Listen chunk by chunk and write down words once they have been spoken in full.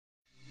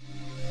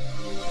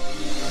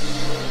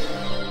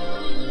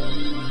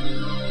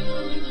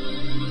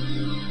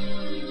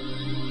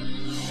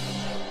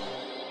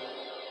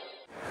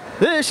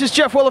This is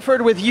Jeff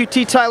Williford with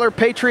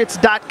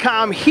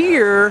UTTylerPatriots.com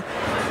here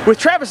with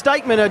Travis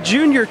Dykman, a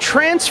junior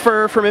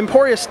transfer from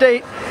Emporia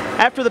State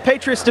after the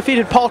Patriots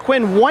defeated Paul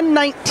Quinn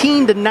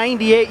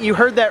 119-98. You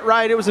heard that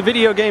right. It was a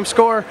video game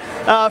score.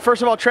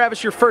 First of all,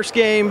 Travis, your first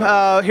game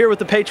here with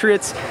the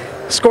Patriots,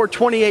 scored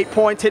 28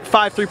 points, hit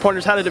 5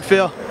 3-pointers. How did it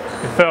feel?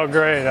 It felt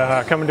great.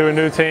 Coming to a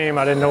new team,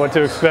 I didn't know what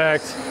to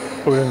expect.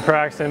 We've been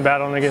practicing,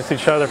 battling against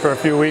each other for a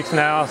few weeks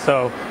now,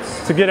 so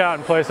to get out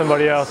and play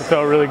somebody else, it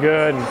felt really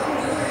good. And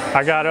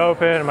I got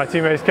open, and my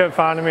teammates kept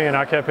finding me, and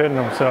I kept hitting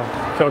them, so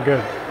it felt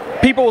good.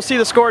 People will see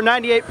the score,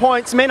 98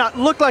 points. May not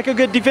look like a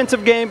good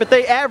defensive game, but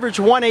they averaged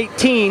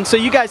 118, so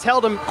you guys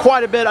held them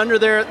quite a bit under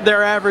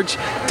their average.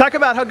 Talk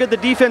about how good the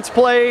defense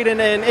played,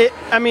 and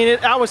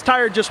I was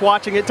tired just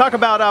watching it. Talk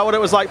about what it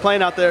was like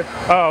playing out there.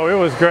 Oh, it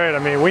was great. I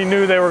mean, we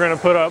knew they were going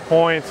to put up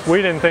points.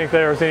 We didn't think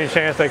there was any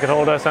chance they could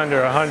hold us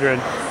under 100.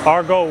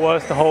 Our goal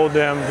was to hold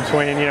them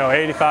between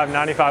 85,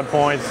 95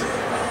 points.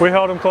 We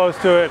held them close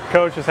to it.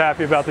 Coach is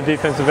happy about the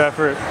defensive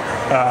effort.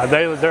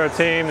 They're a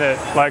team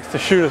that likes to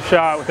shoot a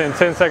shot within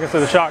 10 seconds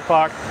of the shot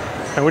clock,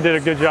 and we did a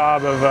good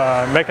job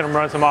of making them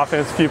run some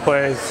offense, a few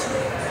plays.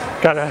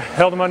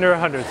 Held them under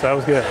 100, so that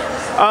was good.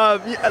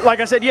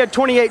 Like I said, you had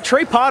 28.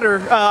 Trey Potter,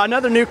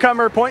 another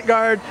newcomer, point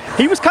guard.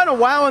 He was kind of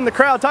wowing the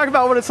crowd. Talk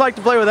about what it's like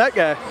to play with that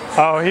guy.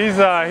 Oh,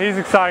 he's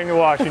exciting to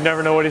watch. You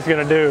never know what he's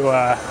going to do.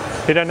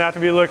 He doesn't have to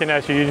be looking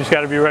at you. You just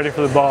got to be ready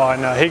for the ball.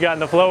 And he got in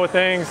the flow of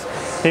things.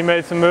 He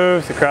made some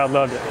moves. The crowd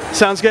loved it.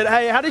 Sounds good.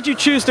 Hey, how did you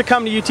choose to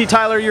come to UT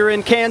Tyler? You're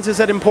in Kansas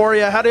at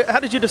Emporia. How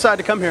did you decide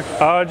to come here?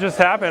 It just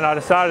happened. I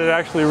decided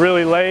actually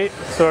really late,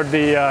 sort of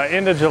the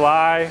end of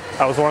July.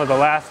 I was one of the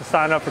last to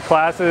sign up for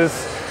classes.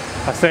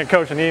 I sent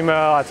Coach an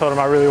email. I told him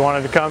I really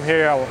wanted to come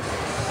here. I was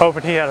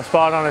hoping he had a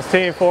spot on his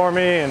team for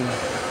me, and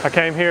I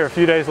came here a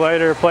few days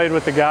later, played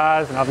with the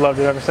guys, and I've loved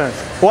it ever since.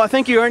 Well, I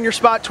think you earned your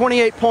spot.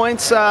 28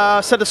 points,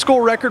 set a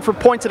school record for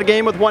points at a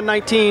game with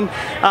 119.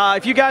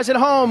 If you guys at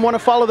home want to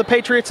follow the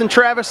Patriots and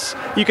Travis,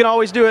 you can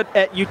always do it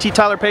at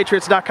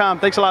UTTylerPatriots.com.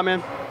 Thanks a lot,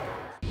 man.